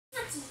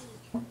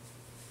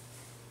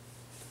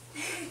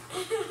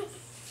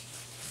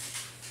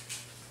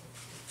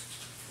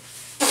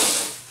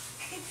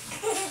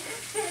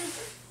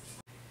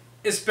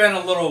It's been a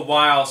little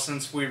while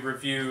since we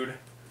reviewed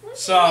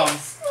some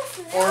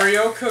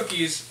Oreo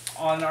cookies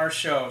on our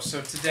show,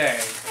 so today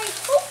I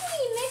hope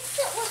we mix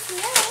it with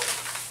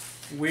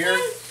milk.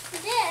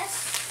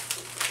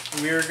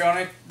 we're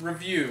going to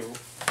review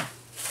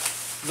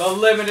the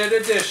limited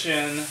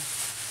edition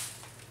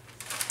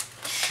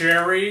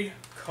Cherry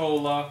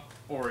Cola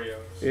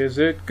Oreos. Is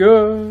it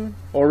good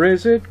or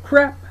is it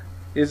crap?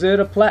 Is it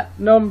a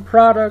platinum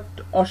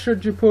product or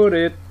should you put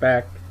it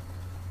back?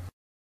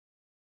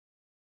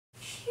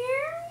 Cherry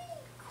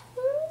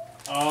Cola?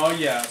 Oh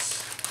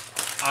yes,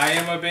 I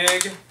am a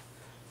big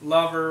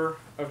lover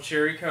of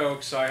Cherry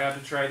Coke, so I had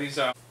to try these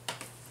out.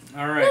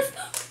 Alright.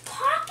 With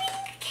popping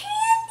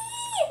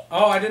candy?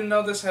 Oh, I didn't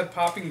know this had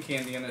popping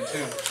candy in it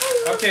too.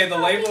 Okay, the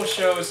label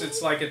shows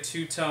it's like a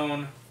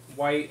two-tone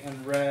white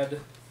and red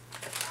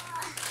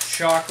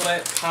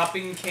chocolate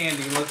popping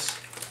candy. Let's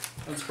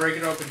break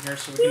it open here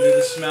so we can do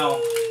the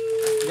smell.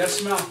 You gotta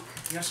smell.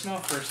 You gotta smell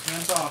first.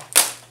 Hands off.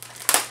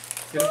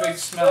 Get a big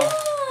smell.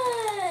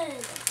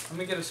 Let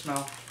me get a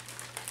smell.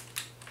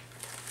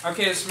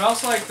 Okay, it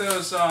smells like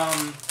those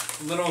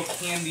little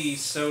candy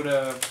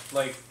soda,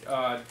 like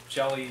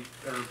jelly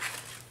or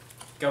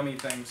gummy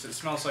things. It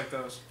smells like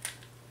those.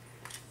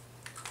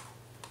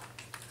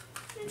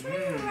 I'm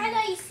trying red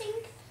icing.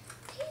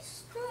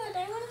 Tastes good.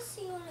 I want to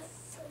see what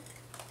it's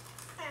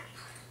like.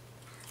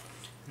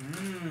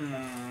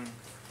 Mmm.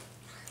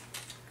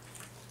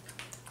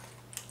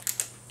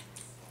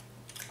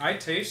 I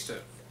taste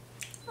it.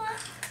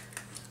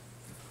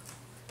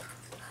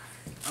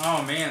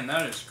 Oh man,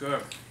 that is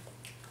good.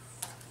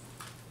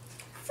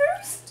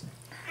 First,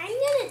 I'm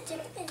gonna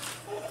dip in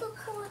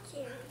Coca-Cola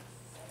cherry.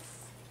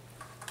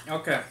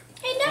 Okay.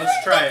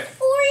 Let's try it.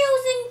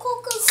 Oreos in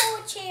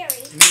Coca-Cola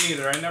cherry. Me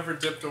neither. I never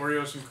dipped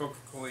Oreos in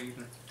Coca-Cola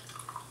either.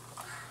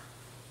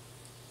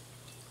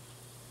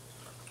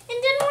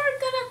 And then we're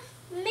gonna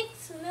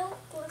mix milk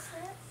with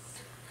it.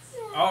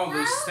 Oh,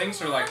 these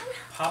things are like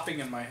popping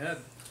in my head.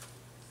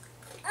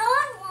 I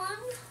want one.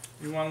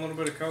 You want a little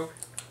bit of Coke?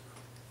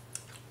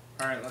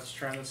 Alright, let's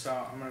try this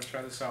out. I'm going to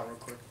try this out real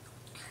quick.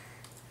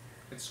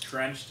 It's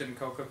drenched in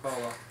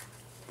Coca-Cola.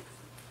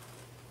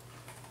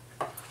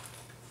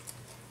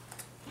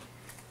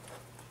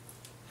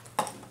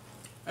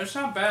 It's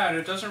not bad.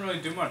 It doesn't really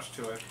do much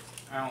to it,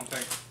 I don't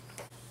think.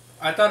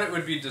 I thought it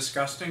would be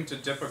disgusting to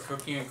dip a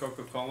cookie in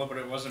Coca-Cola, but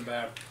it wasn't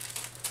bad.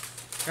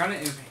 Kind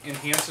of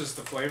enhances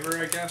the flavor,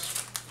 I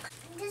guess.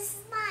 This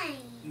is mine.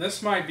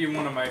 This might be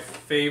one of my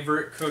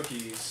favorite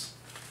cookies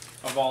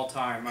of all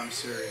time. I'm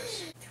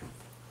serious.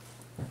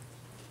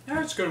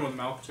 Yeah, it's good with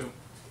milk too.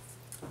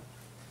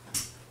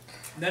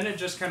 Then it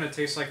just kind of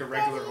tastes like a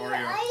regular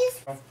Oreo.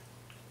 And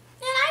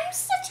I'm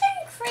such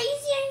a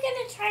crazy. I'm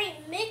gonna try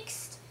it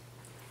mixed.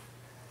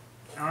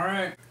 All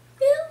right.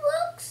 It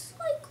looks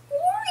like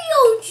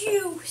Oreo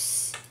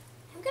juice.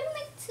 I'm gonna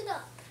mix it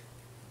up.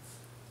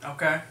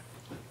 Okay.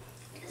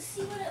 Let's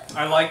see what it.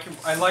 I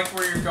like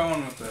where you're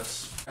going with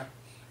this.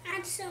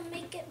 Add some,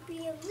 make it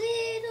be a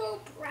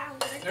little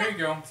browner. There you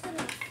go.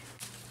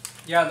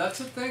 Yeah, that's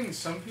the thing.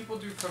 Some people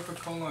do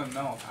Coca-Cola and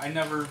milk. I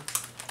never do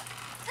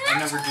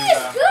It's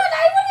that. good.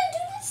 I want to do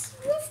this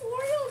with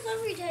Oreos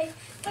every day,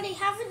 but I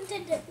haven't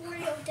did the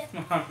Oreo dip.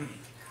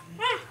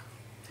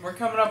 We're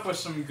coming up with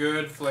some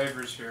good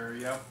flavors here.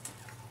 Yep.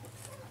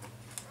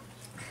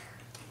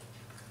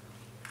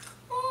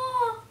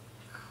 Oh.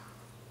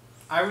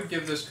 I would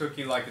give this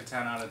cookie like a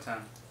 10 out of 10.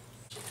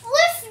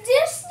 With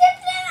this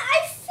dip, then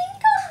I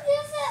think I'll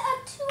give it a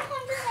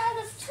 200 out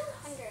of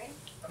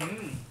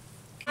 200.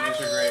 These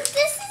are great.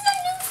 This is a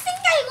new thing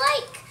I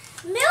like.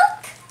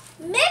 Milk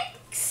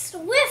mixed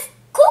with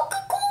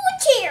Coca-Cola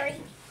cherry.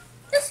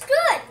 That's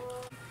good.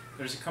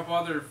 There's a couple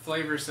other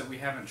flavors that we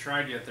haven't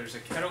tried yet. There's a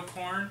kettle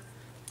corn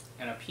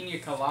and a pina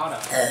colada.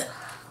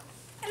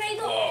 And I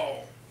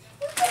don't.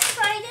 You can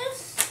try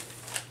this.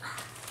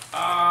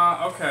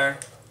 Okay.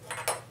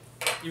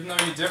 Even though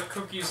you dipped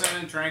cookies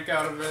in it, drank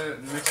out of it,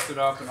 and mixed it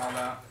up and all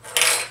that.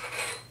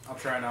 I'll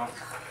try it out.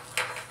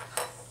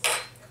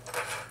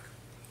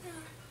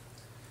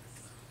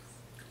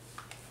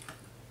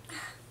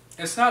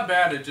 It's not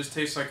bad, it just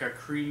tastes like a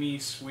creamy,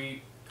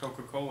 sweet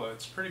Coca-Cola.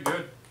 It's pretty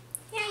good.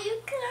 Yeah, you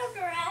can have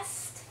the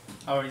rest.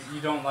 Oh,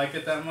 you don't like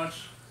it that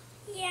much?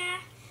 Yeah.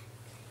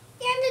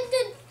 Yeah,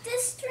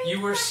 this drink.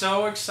 You were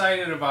so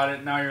excited about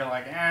it, now you're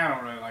like, I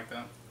don't really like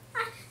that.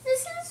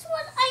 This is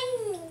what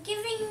I'm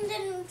giving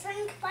the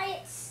drink by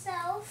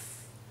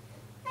itself.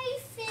 I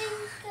think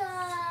 8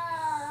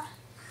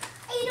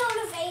 out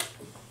of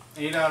 8.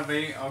 8 out of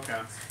 8? Okay.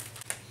 On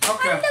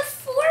Okay. the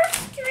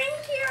fourth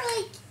drink, you're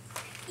like,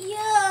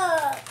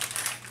 yuck.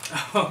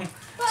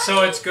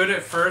 So it's good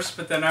at first,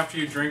 but then after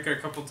you drink it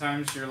a couple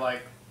times, you're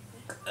like,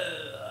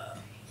 ugh.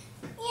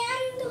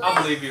 And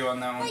I'll believe you on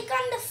that one. like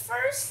on the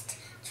first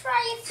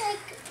try, it's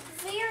like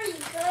very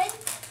good,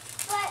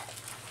 but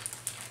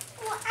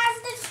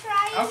as the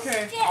tries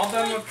Okay, get all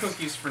done like, with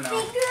cookies for now.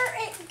 bigger,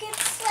 it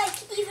gets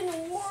like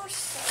even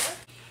worse.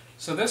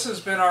 So this has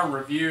been our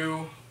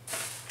review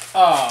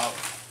of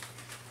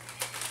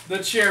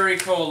the Cherry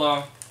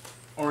Cola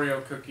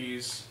Oreo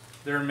cookies.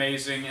 They're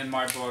amazing in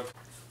my book.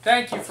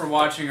 Thank you for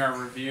watching our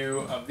review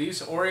of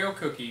these Oreo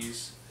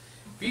cookies.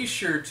 Be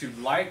sure to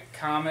like,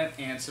 comment,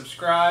 and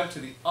subscribe to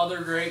the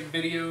other great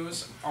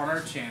videos on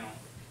our channel.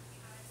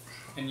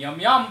 And yum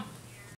yum!